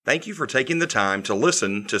Thank you for taking the time to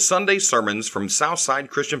listen to Sunday sermons from Southside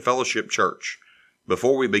Christian Fellowship Church.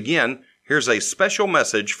 Before we begin, here's a special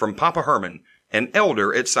message from Papa Herman, an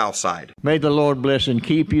elder at Southside. May the Lord bless and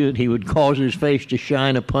keep you, that He would cause His face to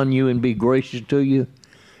shine upon you and be gracious to you,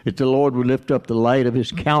 that the Lord would lift up the light of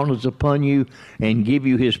His countenance upon you and give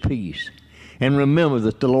you His peace. And remember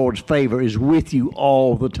that the Lord's favor is with you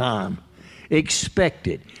all the time. Expect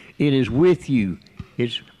it. It is with you.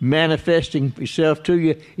 It's manifesting itself to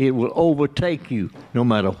you. It will overtake you no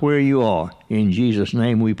matter where you are. In Jesus'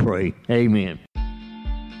 name we pray. Amen.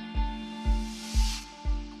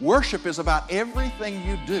 Worship is about everything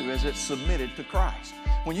you do as it's submitted to Christ.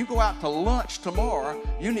 When you go out to lunch tomorrow,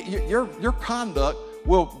 your conduct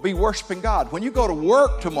will be worshiping God. When you go to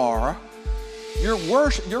work tomorrow, your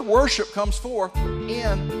worship comes forth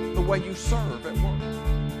in the way you serve at work.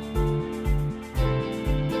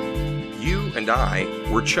 You and I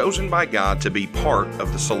were chosen by God to be part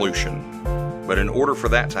of the solution. But in order for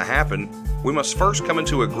that to happen, we must first come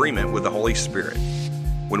into agreement with the Holy Spirit.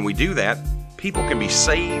 When we do that, people can be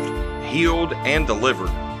saved, healed, and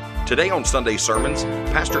delivered. Today on Sunday Sermons,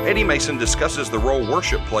 Pastor Eddie Mason discusses the role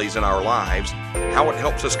worship plays in our lives, how it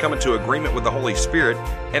helps us come into agreement with the Holy Spirit,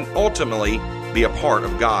 and ultimately be a part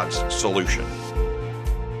of God's solution.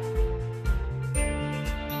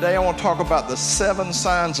 Today I want to talk about the 7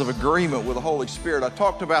 signs of agreement with the Holy Spirit. I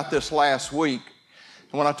talked about this last week.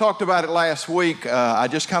 And when I talked about it last week, I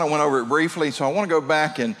just kind of went over it briefly, so I want to go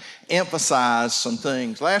back and emphasize some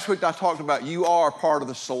things. Last week I talked about you are part of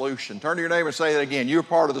the solution. Turn to your neighbor and say that again. You're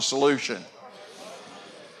part of the solution.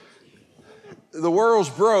 The world's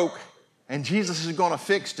broke, and Jesus is going to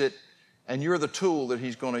fix it, and you're the tool that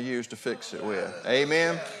He's going to use to fix it with.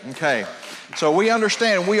 Amen? Okay. So we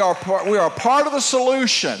understand we are part of the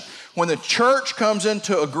solution. When the church comes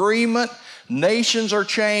into agreement, nations are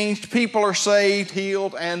changed, people are saved,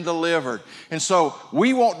 healed, and delivered. And so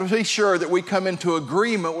we want to be sure that we come into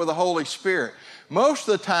agreement with the Holy Spirit. Most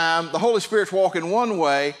of the time, the Holy Spirit's walking one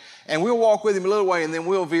way, and we'll walk with Him a little way, and then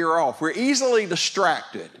we'll veer off. We're easily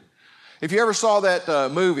distracted. If you ever saw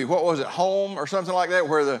that movie, what was it, Home or something like that,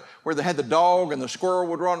 where they had the dog and the squirrel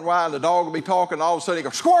would run by and the dog would be talking, and all of a sudden he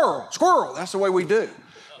goes, squirrel, squirrel. That's the way we do.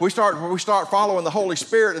 We start following the Holy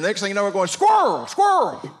Spirit, and the next thing you know, we're going, squirrel,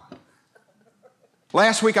 squirrel.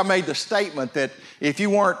 Last week I made the statement that if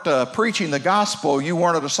you weren't preaching the gospel, you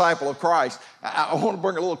weren't a disciple of Christ. I want to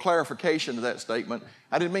bring a little clarification to that statement.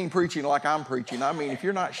 I didn't mean preaching like I'm preaching. I mean, if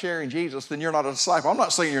you're not sharing Jesus, then you're not a disciple. I'm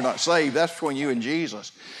not saying you're not saved. That's between you and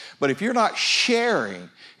Jesus. But if you're not sharing,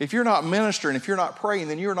 if you're not ministering, if you're not praying,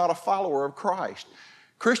 then you're not a follower of Christ.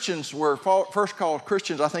 Christians were first called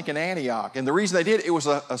Christians, I think, in Antioch. And the reason they did it was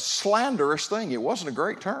a slanderous thing. It wasn't a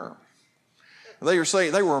great term. They were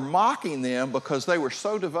saying they were mocking them because they were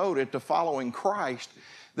so devoted to following Christ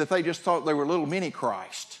that they just thought they were little mini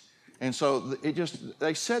Christ. And so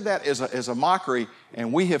they said that as a mockery,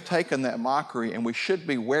 and we have taken that mockery and we should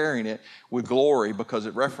be wearing it with glory because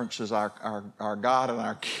it references our God and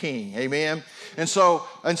our King. Amen? And so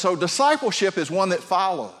discipleship is one that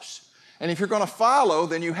follows. And if you're going to follow,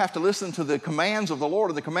 then you have to listen to the commands of the Lord,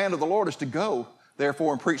 and the command of the Lord is to go,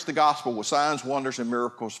 therefore, and preach the gospel with signs, wonders, and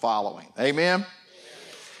miracles following. Amen?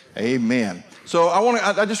 Amen. So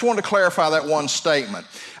I just wanted to clarify that one statement.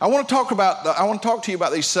 I want to talk to you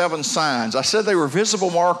about these 7 signs. I said they were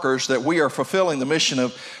visible markers that we are fulfilling the mission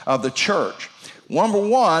of the church. Number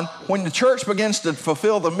 1, when the church begins to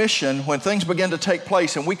fulfill the mission, when things begin to take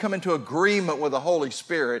place and we come into agreement with the Holy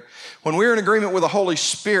Spirit, when we're in agreement with the Holy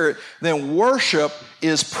Spirit, then worship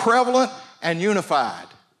is prevalent and unified.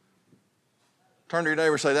 Turn to your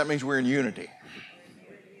neighbor and say, that means we're in unity.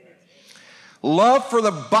 Love for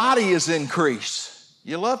the body is increased.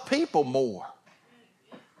 You love people more.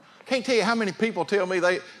 Can't tell you how many people tell me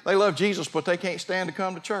they love Jesus, but they can't stand to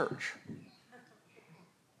come to church.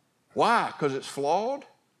 Why? Because it's flawed?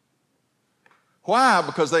 Why?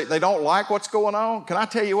 Because they don't like what's going on? Can I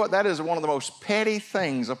tell you what? That is one of the most petty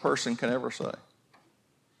things a person can ever say.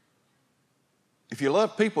 If you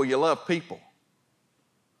love people, you love people.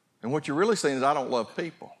 And what you're really saying is, I don't love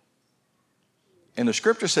people. And the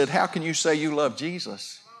scripture said, how can you say you love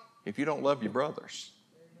Jesus if you don't love your brothers?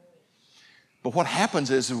 But what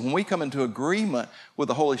happens is when we come into agreement with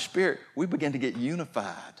the Holy Spirit, we begin to get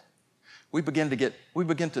unified. We begin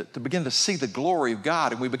to see the glory of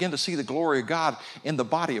God, and we begin to see the glory of God in the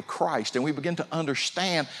body of Christ, and we begin to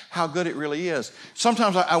understand how good it really is.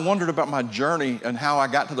 Sometimes I wondered about my journey and how I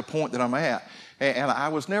got to the point that I'm at. And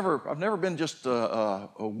I've never been just a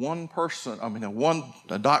one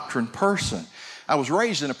doctrine person. I was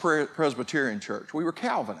raised in a Presbyterian church. We were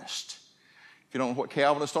Calvinist. If you don't know what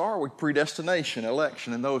Calvinists are, we're predestination,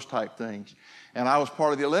 election, and those type things. And I was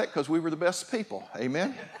part of the elect because we were the best people.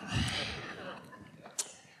 Amen?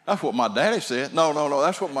 That's what my daddy said. No.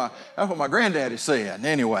 That's what my granddaddy said.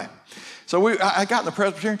 Anyway, so I got in the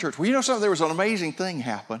Presbyterian church. Well, you know something? There was an amazing thing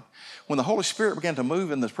happen. When the Holy Spirit began to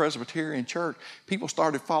move in the Presbyterian church, people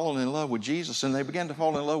started falling in love with Jesus, and they began to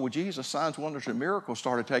fall in love with Jesus. Signs, wonders, and miracles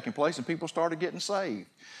started taking place, and people started getting saved.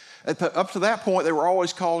 Up to that point, they were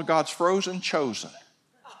always called God's frozen chosen.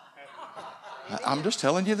 I'm just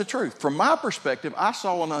telling you the truth. From my perspective, I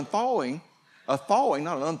saw a thawing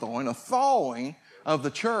of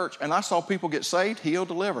the church, and I saw people get saved, healed,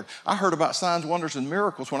 delivered. I heard about signs, wonders, and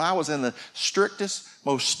miracles when I was in the strictest,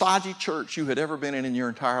 most stodgy church you had ever been in your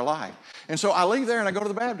entire life. And so I leave there and I go to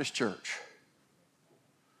the Baptist church.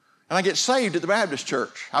 And I get saved at the Baptist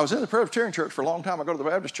church. I was in the Presbyterian church for a long time. I go to the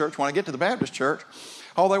Baptist church. When I get to the Baptist church,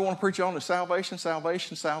 all they want to preach on is salvation,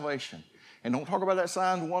 salvation, salvation. And don't talk about that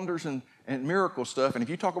signs, wonders, and miracle stuff. And if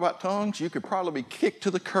you talk about tongues, you could probably be kicked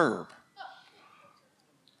to the curb.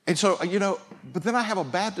 And so, but then I have a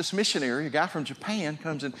Baptist missionary, a guy from Japan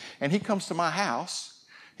comes in, and he comes to my house.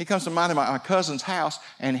 He comes to my cousin's house,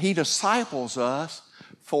 and he disciples us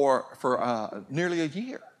for nearly a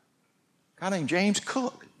year. A guy named James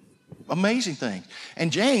Cook. Amazing thing.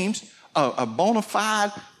 And James, a bona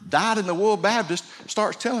fide, dyed-in-the-wool Baptist,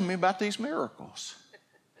 starts telling me about these miracles.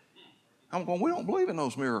 I'm going, we don't believe in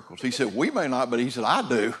those miracles. He said, we may not, but he said, I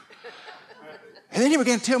do. And then he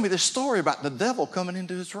began to tell me this story about the devil coming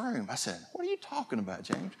into his room. I said, what are you talking about,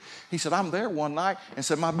 James? He said, I'm there one night and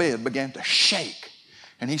said, my bed began to shake.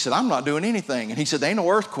 And he said, I'm not doing anything. And he said, there ain't no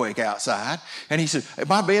earthquake outside. And he said,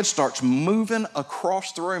 my bed starts moving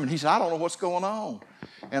across the room. And he said, I don't know what's going on.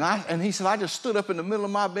 And he said, I just stood up in the middle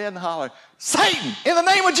of my bed and hollered, Satan, in the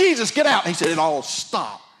name of Jesus, get out. And he said, it all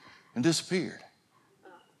stopped and disappeared.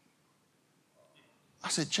 I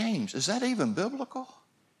said, James, is that even biblical?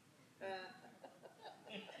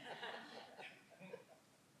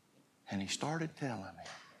 And he started telling me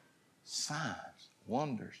signs,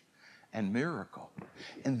 wonders, and miracle.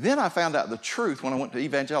 And then I found out the truth when I went to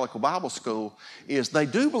Evangelical Bible School is they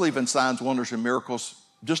do believe in signs, wonders, and miracles,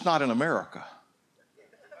 just not in America.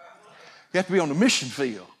 You have to be on the mission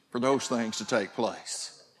field for those things to take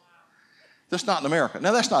place. Just not in America.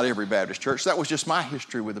 Now, that's not every Baptist church. That was just my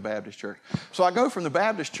history with the Baptist church. So I go from the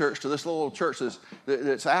Baptist church to this little church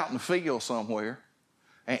that's out in the field somewhere.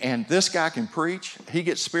 And this guy can preach. He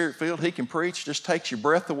gets spirit-filled. He can preach. Just takes your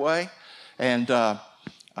breath away.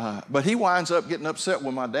 But he winds up getting upset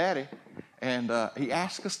with my daddy, and he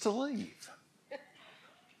asked us to leave.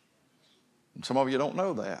 And some of you don't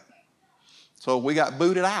know that. So we got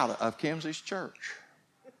booted out of Kimsey's church.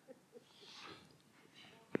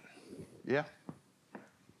 Yeah.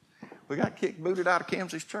 We got booted out of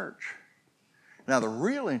Kimsey's church. Now, the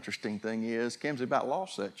real interesting thing is Kimsey about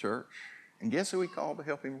lost that church. And guess who he called to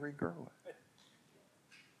help him regrow it?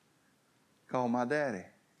 Called my daddy.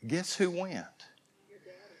 Guess who went? Your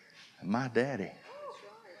daddy. My daddy.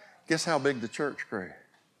 Guess how big the church grew?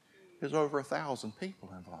 There's over 1,000 people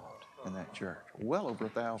involved in that church. Well over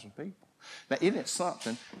 1,000 people. Now, isn't it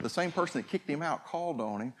something? The same person that kicked him out called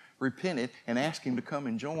on him, repented, and asked him to come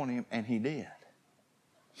and join him, and he did.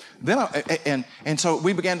 Then and so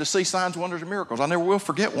we began to see signs, wonders, and miracles. I never will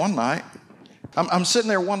forget one night. I'm sitting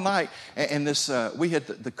there one night, and we had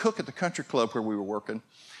the cook at the country club where we were working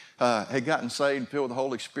had gotten saved and filled with the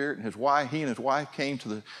Holy Spirit, and he and his wife came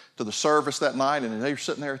to the service that night, and they were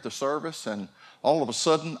sitting there at the service, and all of a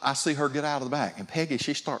sudden I see her get out of the back, and Peggy,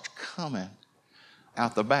 she starts coming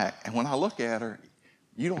out the back, and when I look at her,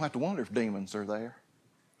 you don't have to wonder if demons are there.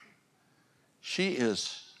 She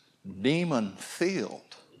is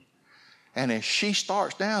demon-filled, and as she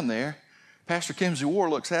starts down there, Pastor Kimsey Ward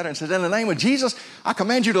looks at her and says, in the name of Jesus, I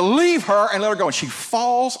command you to leave her and let her go. And she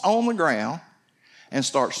falls on the ground and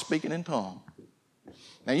starts speaking in tongues.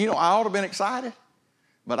 Now, I ought to have been excited,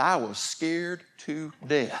 but I was scared to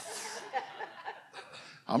death.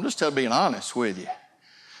 I'm just being honest with you.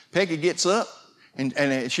 Peggy gets up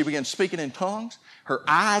and she begins speaking in tongues. Her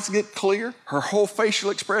eyes get clear. Her whole facial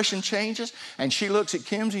expression changes. And she looks at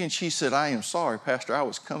Kimsey and she said, I am sorry, Pastor, I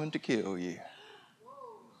was coming to kill you.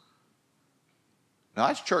 Now,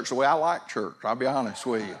 that's church the way I like church, I'll be honest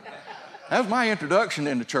with you. That was my introduction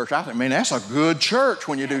into church. I thought, man, that's a good church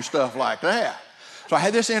when you do stuff like that. So I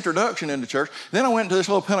had this introduction into church. Then I went to this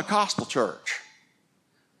little Pentecostal church.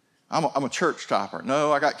 I'm a church topper.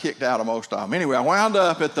 No, I got kicked out of most of them. Anyway, I wound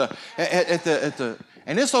up at the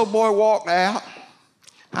and this old boy walked out.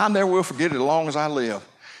 I never will forget it as long as I live.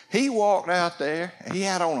 He walked out there, and he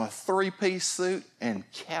had on a 3-piece suit and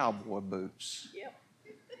cowboy boots. Yep.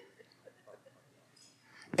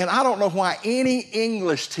 And I don't know why any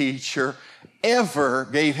English teacher ever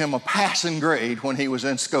gave him a passing grade when he was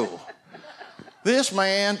in school. This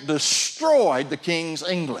man destroyed the King's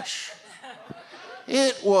English.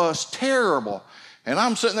 It was terrible. And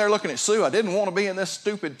I'm sitting there looking at Sue. I didn't want to be in this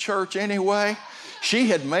stupid church anyway. She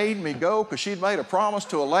had made me go because she'd made a promise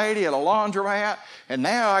to a lady at a laundromat. And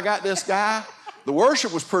now I got this guy. The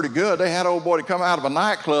worship was pretty good. They had old boy to come out of a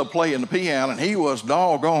nightclub playing the piano, and he was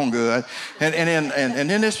doggone good. And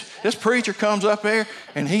then this preacher comes up there,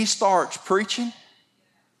 and he starts preaching,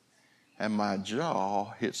 and my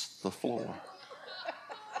jaw hits the floor.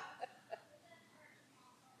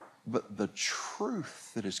 But the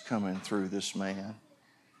truth that is coming through this man,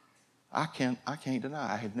 I can't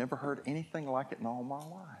deny. I had never heard anything like it in all my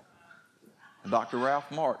life. And Dr.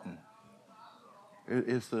 Ralph Martin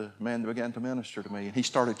is the man that began to minister to me. And he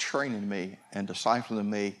started training me and discipling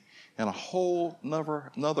me in a whole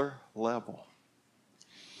another level.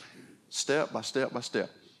 Step by step by step.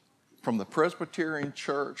 From the Presbyterian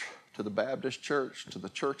church to the Baptist church to the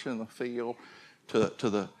church in the field to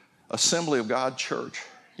the Assembly of God church.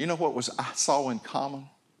 You know what I saw in common?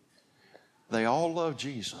 They all loved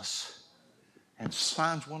Jesus. And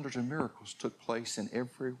signs, wonders, and miracles took place in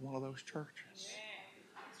every one of those churches.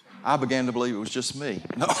 I began to believe it was just me.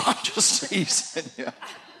 No, I'm just teasing you.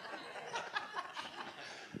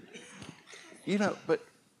 You know, but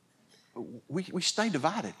we stay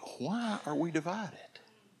divided. Why are we divided?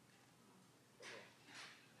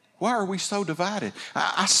 Why are we so divided?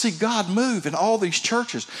 I see God move in all these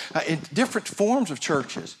churches, in different forms of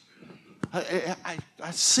churches.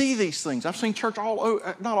 I see these things. I've seen church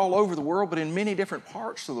not all over the world, but in many different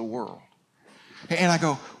parts of the world. And I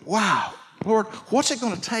go, wow, Lord, what's it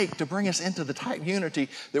going to take to bring us into the type of unity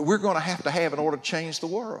that we're going to have in order to change the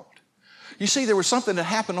world? You see, there was something that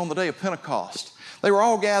happened on the day of Pentecost. They were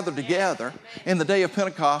all gathered together in the day of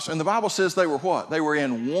Pentecost, and the Bible says they were what? They were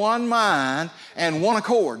in one mind and one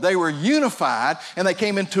accord. They were unified, and they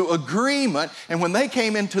came into agreement, and when they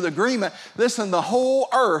came into the agreement, listen, the whole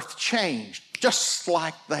earth changed just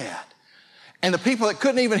like that. And the people that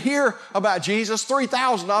couldn't even hear about Jesus,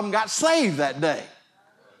 3,000 of them got saved that day.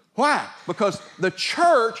 Why? Because the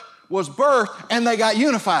church was birthed, and they got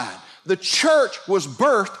unified. The church was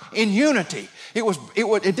birthed in unity.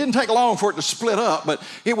 It didn't take long for it to split up, but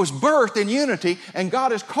it was birthed in unity, and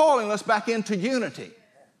God is calling us back into unity.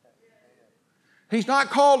 He's not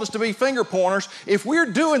called us to be finger pointers. If we're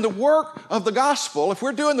doing the work of the gospel, if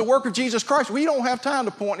we're doing the work of Jesus Christ, we don't have time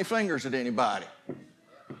to point any fingers at anybody.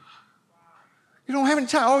 You don't have any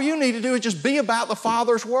time. All you need to do is just be about the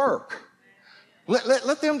Father's work.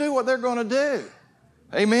 Let them do what they're going to do.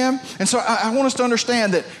 Amen? And so I want us to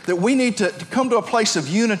understand that we need to come to a place of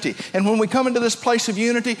unity. And when we come into this place of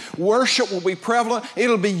unity, worship will be prevalent.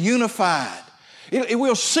 It'll be unified.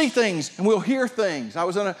 We'll see things and we'll hear things. I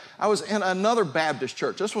was in another Baptist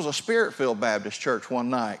church. This was a Spirit-filled Baptist church one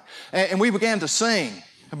night. And we began to sing.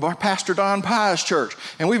 Pastor Don Pye's church.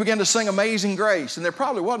 And we began to sing Amazing Grace. And there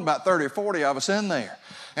probably wasn't about 30 or 40 of us in there.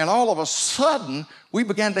 And all of a sudden, we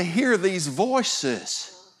began to hear these voices.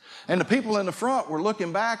 And the people in the front were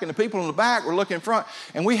looking back, and the people in the back were looking in front.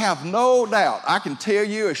 And we have no doubt, I can tell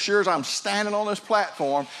you as sure as I'm standing on this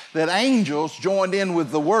platform, that angels joined in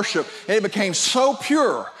with the worship. And it became so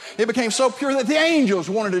pure. It became so pure that the angels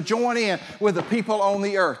wanted to join in with the people on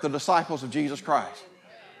the earth, the disciples of Jesus Christ.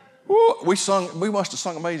 Woo, we must have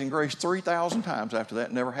sung Amazing Grace 3,000 times after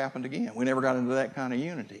that. It never happened again. We never got into that kind of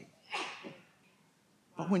unity.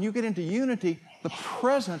 But when you get into unity, the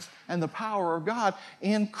presence and the power of God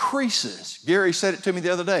increases. Gary said it to me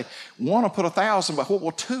the other day. One will put 1,000, but what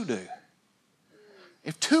will two do?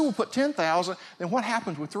 If two will put 10,000, then what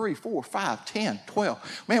happens with 3, 4, 5, 10,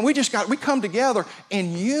 12? Man, we come together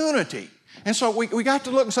in unity. And so we got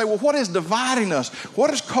to look and say, well, what is dividing us?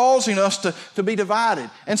 What is causing us to be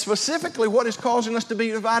divided? And specifically, what is causing us to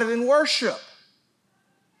be divided in worship?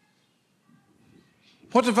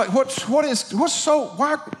 Why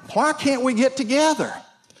can't we get together?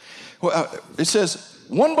 Well, it says,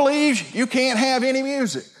 one believes you can't have any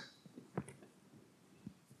music.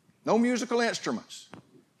 No musical instruments.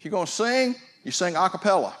 If you're going to sing, you sing a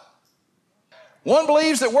cappella. One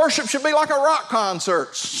believes that worship should be like a rock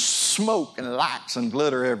concert. Smoke and lights and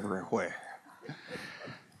glitter everywhere.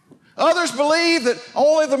 Others believe that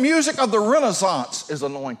only the music of the Renaissance is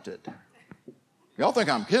anointed. Y'all think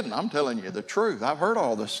I'm kidding. I'm telling you the truth. I've heard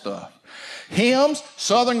all this stuff. Hymns,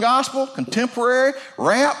 Southern gospel, contemporary,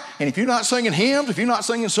 rap. And if you're not singing hymns, if you're not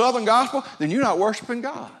singing Southern gospel, then you're not worshiping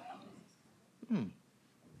God.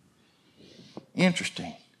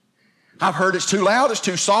 Interesting. I've heard it's too loud, it's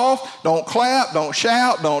too soft. Don't clap, don't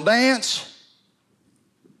shout, don't dance.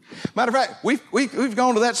 Matter of fact, we've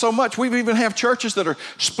gone to that so much, we've even have churches that are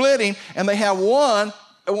splitting, and they have one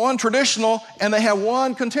traditional and they have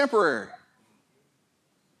one contemporary.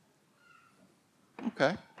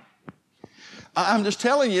 Okay. I'm just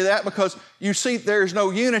telling you that because you see there's no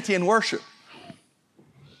unity in worship.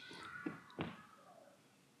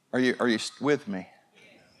 Are you with me?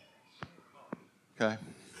 Okay.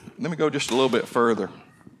 Let me go just a little bit further.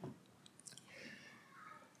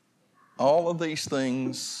 All of these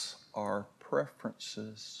things are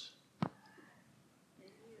preferences.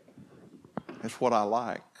 It's what I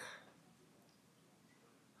like.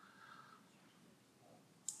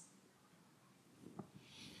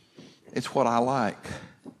 It's what I like.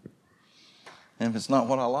 And if it's not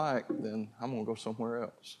what I like, then I'm going to go somewhere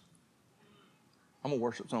else. I'm going to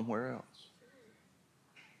worship somewhere else.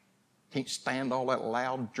 Can't stand all that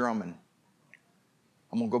loud drumming.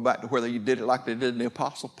 I'm going to go back to where they did it like they did in the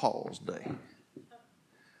Apostle Paul's day.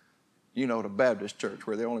 You know, the Baptist church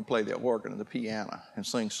where they only play the organ and the piano and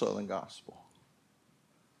sing Southern gospel.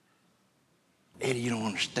 Eddie, you don't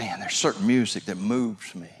understand. There's certain music that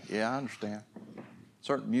moves me. Yeah, I understand.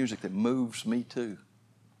 Certain music that moves me too.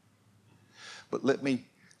 But let me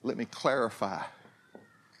clarify.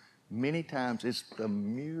 Many times it's the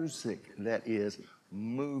music that is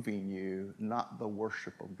moving you, not the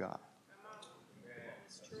worship of God.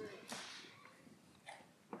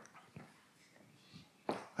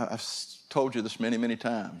 I've told you this many, many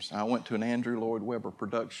times. I went to an Andrew Lloyd Webber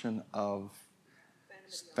production of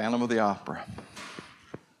Phantom of the Opera.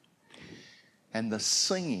 And the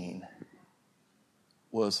singing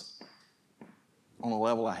was on a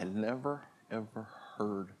level I had never, ever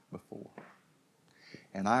heard before.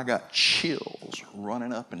 And I got chills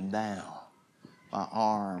running up and down my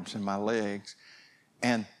arms and my legs.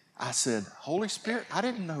 And I said, Holy Spirit, I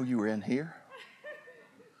didn't know you were in here.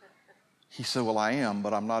 He said, well, I am,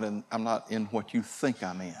 but I'm not in what you think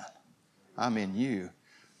I'm in. I'm in you.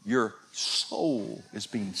 Your soul is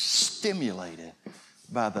being stimulated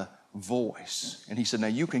by the voice. And he said, now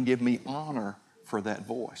you can give me honor for that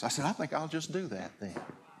voice. I said, I think I'll just do that then.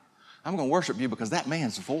 I'm going to worship you because that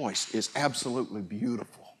man's voice is absolutely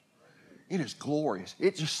beautiful. It is glorious.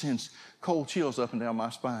 It just sends cold chills up and down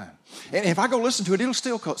my spine. And if I go listen to it, it'll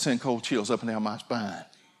still send cold chills up and down my spine.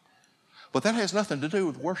 But that has nothing to do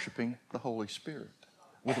with worshiping the Holy Spirit,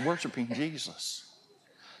 with worshiping Jesus.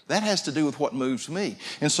 That has to do with what moves me.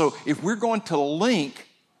 And so if we're going to link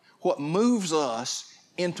what moves us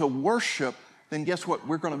into worship, then guess what?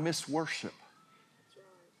 We're going to miss worship.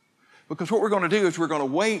 Because what we're going to do is we're going to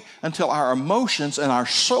wait until our emotions and our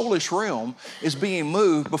soulish realm is being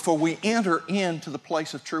moved before we enter into the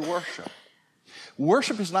place of true worship.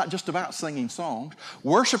 Worship is not just about singing songs.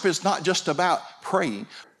 Worship is not just about praying.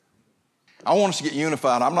 I want us to get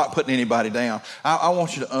unified. I'm not putting anybody down. I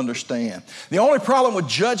want you to understand. The only problem with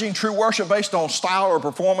judging true worship based on style or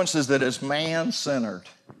performance is that it's man-centered.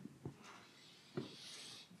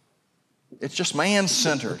 It's just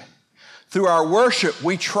man-centered. Through our worship,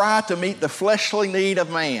 we try to meet the fleshly need of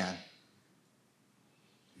man.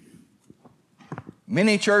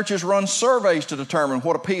 Many churches run surveys to determine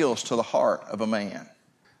what appeals to the heart of a man.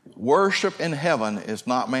 Worship in heaven is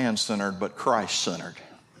not man-centered, but Christ-centered.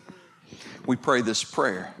 We pray this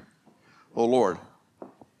prayer, oh Lord,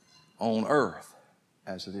 on earth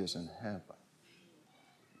as it is in heaven.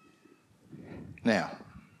 Now,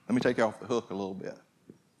 let me take you off the hook a little bit.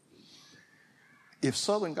 If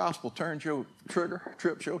Southern Gospel trips your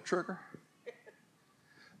trigger,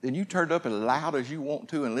 then you turn it up as loud as you want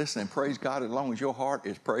to and listen and praise God as long as your heart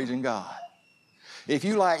is praising God. If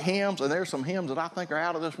you like hymns, and there's some hymns that I think are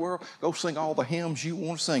out of this world, go sing all the hymns you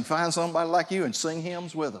want to sing. Find somebody like you and sing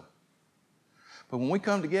hymns with them. But when we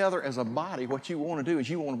come together as a body, what you want to do is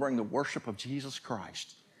you want to bring the worship of Jesus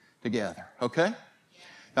Christ together. Okay?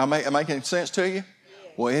 Now, am I making sense to you?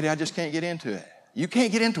 Well, Eddie, I just can't get into it. You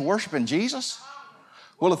can't get into worshiping Jesus?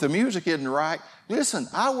 Well, if the music isn't right, listen,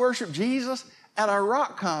 I worship Jesus at a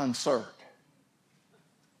rock concert.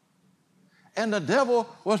 And the devil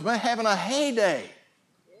was having a heyday.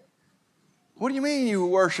 What do you mean you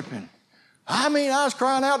were worshiping? I mean, I was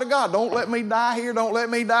crying out to God, don't let me die here, don't let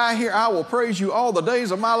me die here. I will praise you all the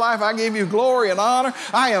days of my life. I give you glory and honor.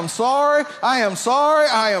 I am sorry, I am sorry,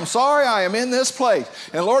 I am sorry, I am in this place.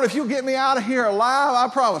 And Lord, if you get me out of here alive,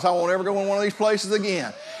 I promise I won't ever go in one of these places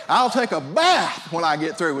again. I'll take a bath when I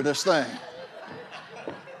get through with this thing.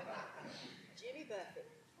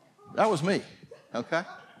 That was me, okay?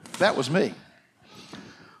 That was me.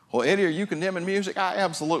 Well, Eddie, are you condemning music? I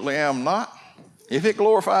absolutely am not. If it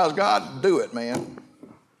glorifies God, do it, man.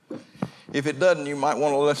 If it doesn't, you might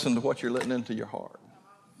want to listen to what you're letting into your heart.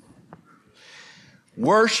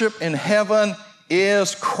 Worship in heaven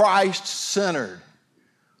is Christ-centered.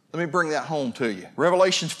 Let me bring that home to you.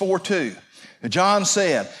 Revelation 4:2. John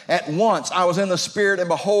said, "At once I was in the Spirit, and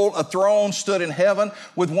behold, a throne stood in heaven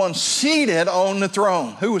with one seated on the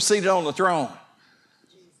throne." Who was seated on the throne?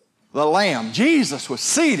 The Lamb. Jesus was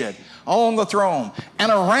seated on the throne.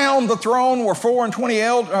 And around the throne were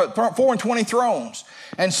 24 thrones.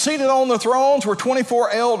 And seated on the thrones were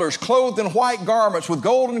 24 elders, clothed in white garments with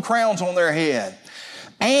golden crowns on their head.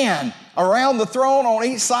 And around the throne, on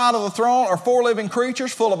each side of the throne, are 4 living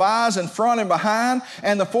creatures full of eyes in front and behind.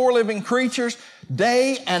 And the 4 living creatures,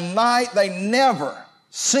 day and night, they never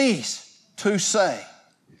cease to say.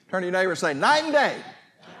 Turn to your neighbor and say, night and day,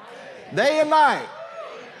 day and night,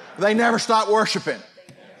 they never stop worshiping.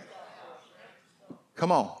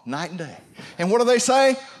 Come on, night and day. And what do they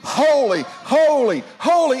say? Holy, holy,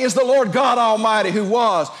 holy is the Lord God Almighty, who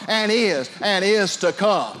was and is to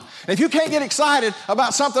come. And if you can't get excited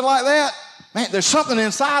about something like that, man, there's something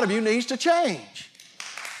inside of you needs to change.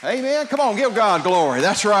 Amen? Come on, give God glory.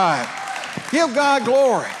 That's right. Give God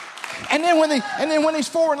glory. And then when these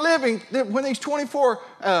 4 living, when these 24,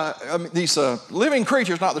 these living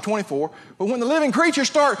creatures, not the 24, but when the living creatures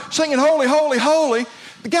start singing holy, holy, holy,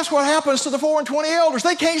 guess what happens to the 4 and 20 elders?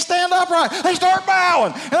 They can't stand upright. They start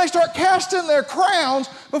bowing and they start casting their crowns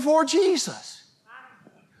before Jesus.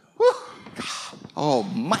 Whew. Oh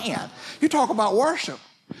man, you talk about worship.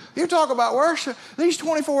 You talk about worship. These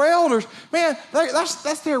 24 elders, man,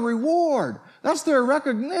 that's their reward. That's their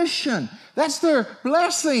recognition. That's their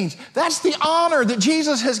blessings. That's the honor that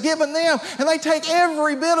Jesus has given them. And they take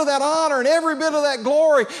every bit of that honor and every bit of that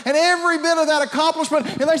glory and every bit of that accomplishment,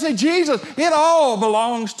 and they say, Jesus, it all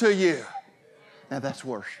belongs to you. Now that's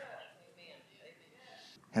worship.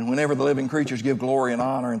 And whenever the living creatures give glory and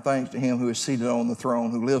honor and thanks to Him who is seated on the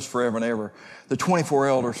throne, who lives forever and ever, the 24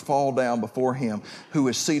 elders fall down before Him who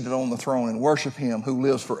is seated on the throne and worship Him who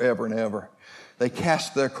lives forever and ever. They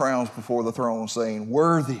cast their crowns before the throne, saying,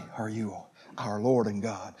 worthy are you, our Lord and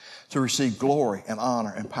God, to receive glory and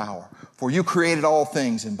honor and power. For you created all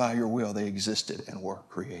things, and by your will they existed and were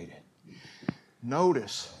created.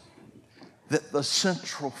 Notice that the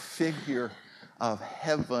central figure of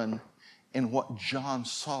heaven in what John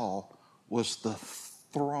saw was the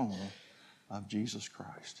throne of Jesus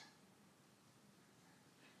Christ.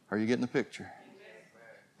 Are you getting the picture?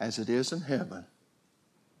 As it is in heaven.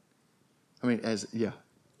 That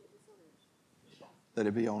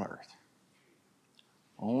it be on earth.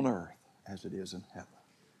 On earth as it is in heaven.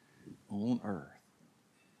 On earth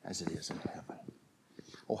as it is in heaven.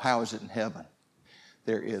 Oh, how is it in heaven?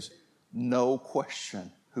 There is no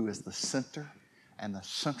question who is the center and the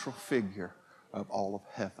central figure of all of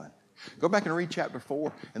heaven. Go back and read chapter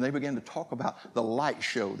 4, and they begin to talk about the light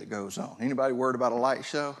show that goes on. Anybody worried about a light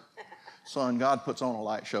show? Son, God puts on a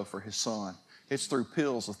light show for His Son. It's through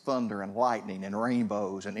peals of thunder and lightning and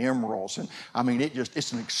rainbows and emeralds. And I mean,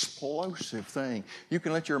 it's an explosive thing. You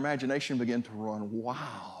can let your imagination begin to run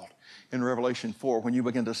wild in Revelation 4 when you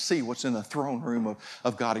begin to see what's in the throne room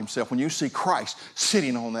of God Himself. When you see Christ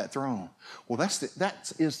sitting on that throne. Well,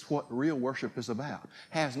 that is what real worship is about.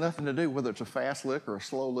 Has nothing to do whether it's a fast lick or a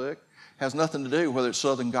slow lick. Has nothing to do whether it's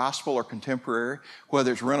Southern gospel or contemporary,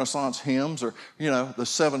 whether it's Renaissance hymns or, the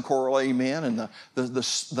 7 choral amen and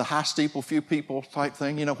the high steeple few people type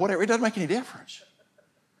thing, whatever. It doesn't make any difference.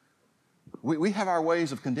 We have our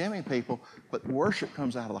ways of condemning people, but worship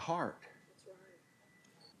comes out of the heart.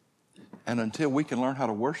 And until we can learn how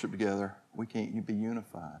to worship together, we can't be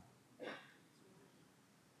unified.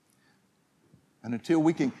 And until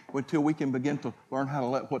we can begin to learn how to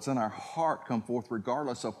let what's in our heart come forth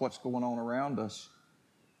regardless of what's going on around us,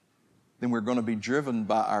 then we're going to be driven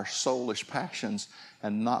by our soulish passions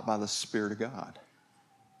and not by the Spirit of God.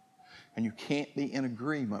 And you can't be in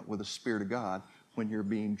agreement with the Spirit of God when you're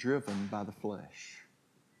being driven by the flesh.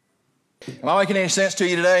 Am I making any sense to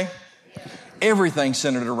you today? Everything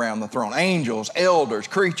centered around the throne. Angels, elders,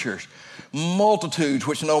 creatures, multitudes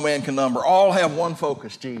which no man can number, all have one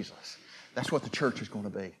focus, Jesus. That's what the church is going to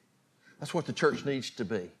be. That's what the church needs to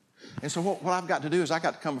be. And so what I've got to do is I've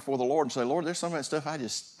got to come before the Lord and say, Lord, there's some of that stuff I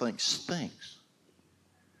just think stinks.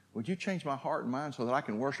 Would you change my heart and mind so that I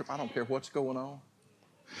can worship? I don't care what's going on.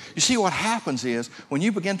 You see, what happens is when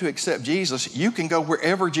you begin to accept Jesus, you can go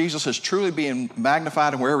wherever Jesus is truly being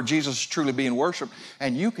magnified and wherever Jesus is truly being worshiped,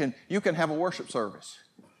 and you can have a worship service.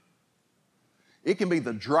 It can be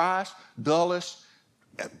the driest, dullest,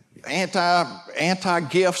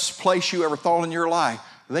 anti-gifts place you ever thought in your life.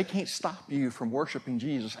 They can't stop you from worshiping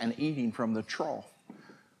Jesus and eating from the trough,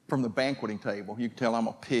 from the banqueting table. You can tell I'm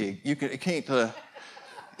a pig.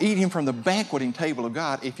 It eating from the banqueting table of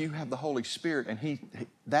God if you have the Holy Spirit, and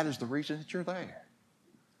that is the reason that you're there.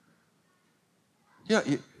 Yeah,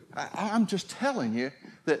 I'm just telling you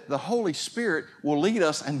that the Holy Spirit will lead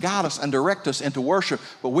us and guide us and direct us into worship,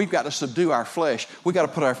 but we've got to subdue our flesh. We've got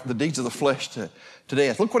to put the deeds of the flesh to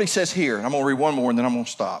death. Look what he says here, and I'm going to read one more, and then I'm going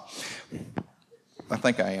to stop. I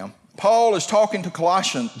think I am. Paul is talking to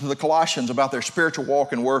the Colossians about their spiritual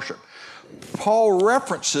walk in worship. Paul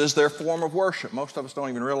references their form of worship. Most of us don't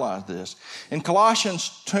even realize this. In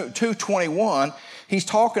Colossians 2:21, he's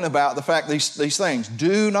talking about the fact these things.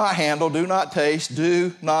 Do not handle, do not taste,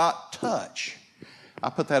 do not touch. I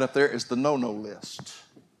put that up there as the no-no list.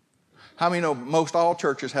 How many know most all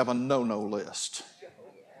churches have a no-no list?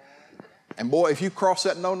 And boy, if you cross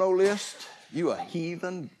that no-no list, you a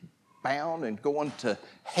heathen, bound and going to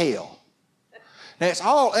hell. Now, it's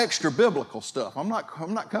all extra biblical stuff. I'm not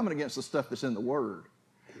coming against the stuff that's in the Word.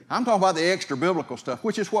 I'm talking about the extra biblical stuff,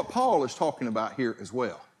 which is what Paul is talking about here as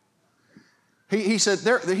well. He said,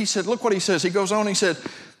 look what he says. He goes on, he said,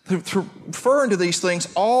 referring to these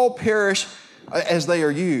things, all perish as they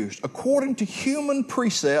are used, according to human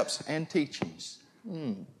precepts and teachings.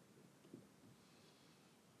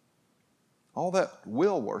 All that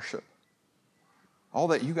will worship. All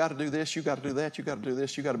that, you got to do this, you got to do that, you got to do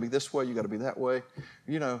this, you got to be this way, you got to be that way.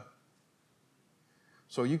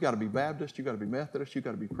 So you got to be Baptist, you got to be Methodist, you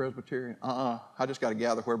got to be Presbyterian. I just got to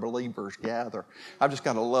gather where believers gather. I've just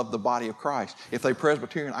got to love the body of Christ. If they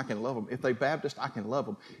Presbyterian, I can love them. If they Baptist, I can love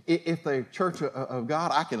them. If they Church of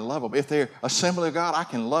God, I can love them. If they're Assembly of God, I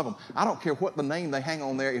can love them. I don't care what the name they hang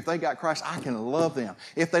on there. If they got Christ, I can love them.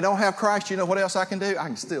 If they don't have Christ, you know what else I can do? I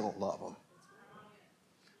can still love them.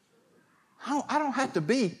 I don't have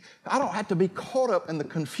to be caught up in the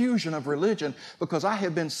confusion of religion, because I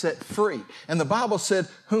have been set free. And the Bible said,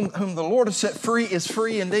 whom the Lord has set free is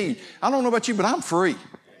free indeed. I don't know about you, but I'm free.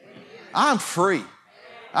 I'm free.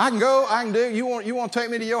 I can go, I can do. You want to take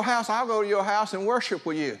me to your house? I'll go to your house and worship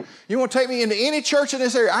with you. You want to take me into any church in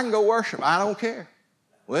this area? I can go worship. I don't care.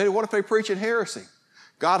 Well, what if they preach in heresy?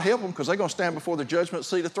 God help them, because they're going to stand before the judgment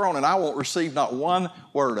seat of the throne, and I won't receive not one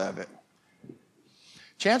word of it.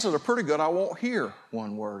 Chances are pretty good I won't hear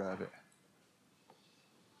one word of it.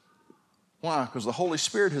 Why? Because the Holy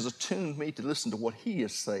Spirit has attuned me to listen to what He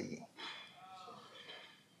is saying.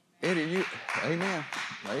 Eddie, amen.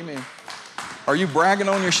 Amen. Are you bragging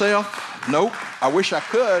on yourself? Nope. I wish I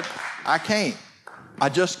could. I can't. I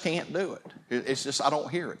just can't do it. It's just I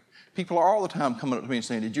don't hear it. People are all the time coming up to me and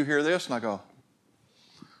saying, did you hear this? And I go,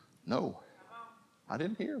 no, I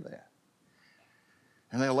didn't hear that.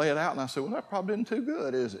 And they'll lay it out, and I say, well, that probably isn't too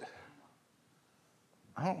good, is it?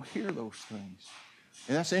 I don't hear those things.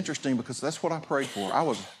 And that's interesting, because that's what I prayed for. I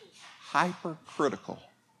was hypercritical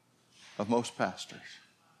of most pastors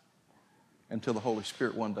until the Holy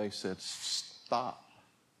Spirit one day said, stop.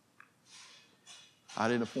 I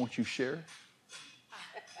didn't appoint you sheriff,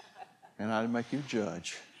 and I didn't make you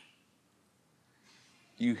judge.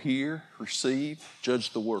 You hear, receive,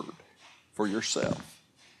 judge the word for yourself,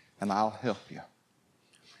 and I'll help you.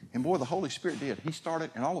 And boy, the Holy Spirit did. He started,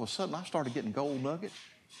 and all of a sudden I started getting gold nuggets.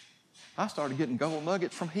 I started getting gold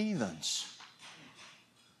nuggets from heathens.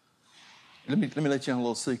 Let me let you in a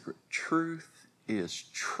little secret. Truth is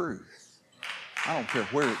truth. I don't care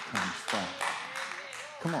where it comes from.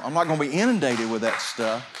 Come on, I'm not going to be inundated with that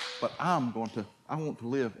stuff, but I want to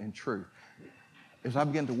live in truth. As I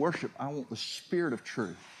begin to worship, I want the Spirit of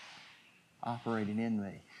truth operating in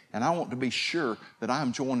me. And I want to be sure that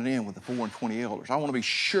I'm joining in with the 4 and 20 elders. I want to be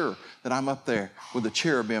sure that I'm up there with the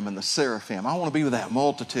cherubim and the seraphim. I want to be with that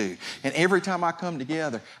multitude. And every time I come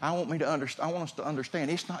together, I want us to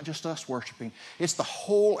understand it's not just us worshiping. It's the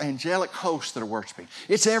whole angelic host that are worshiping.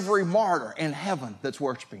 It's every martyr in heaven that's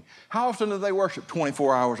worshiping. How often do they worship?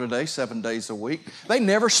 24 hours a day, 7 days a week. They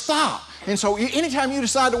never stop. And so anytime you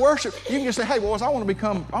decide to worship, you can just say, hey, boys, I want to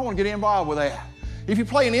get involved with that. If you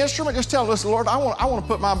play an instrument, just tell them, listen, Lord, I want to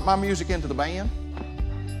put my music into the band.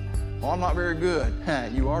 Well, I'm not very good.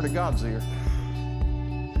 You are to God's ear.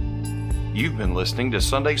 You've been listening to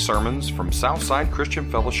Sunday sermons from Southside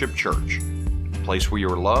Christian Fellowship Church, a place where you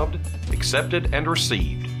are loved, accepted, and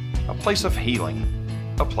received, a place of healing,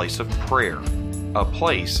 a place of prayer, a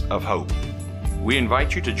place of hope. We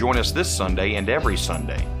invite you to join us this Sunday and every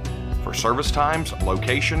Sunday. For service times,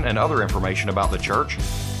 location, and other information about the church,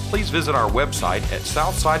 please visit our website at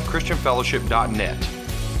southsidechristianfellowship.net.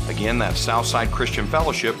 Again, that's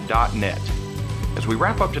southsidechristianfellowship.net. As we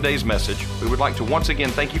wrap up today's message, we would like to once again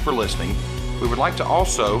thank you for listening. We would like to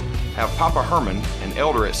also have Papa Herman, an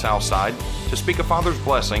elder at Southside, to speak a Father's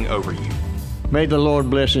blessing over you. May the Lord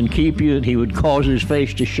bless and keep you, that he would cause his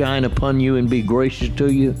face to shine upon you and be gracious to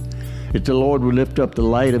you, that the Lord would lift up the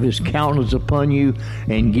light of his countenance upon you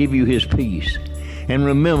and give you his peace. And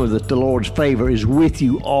remember that the Lord's favor is with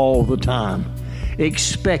you all the time.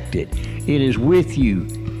 Expect it. It is with you.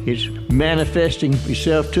 It's manifesting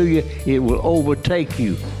itself to you. It will overtake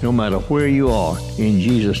you no matter where you are. In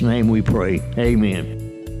Jesus' name we pray. Amen.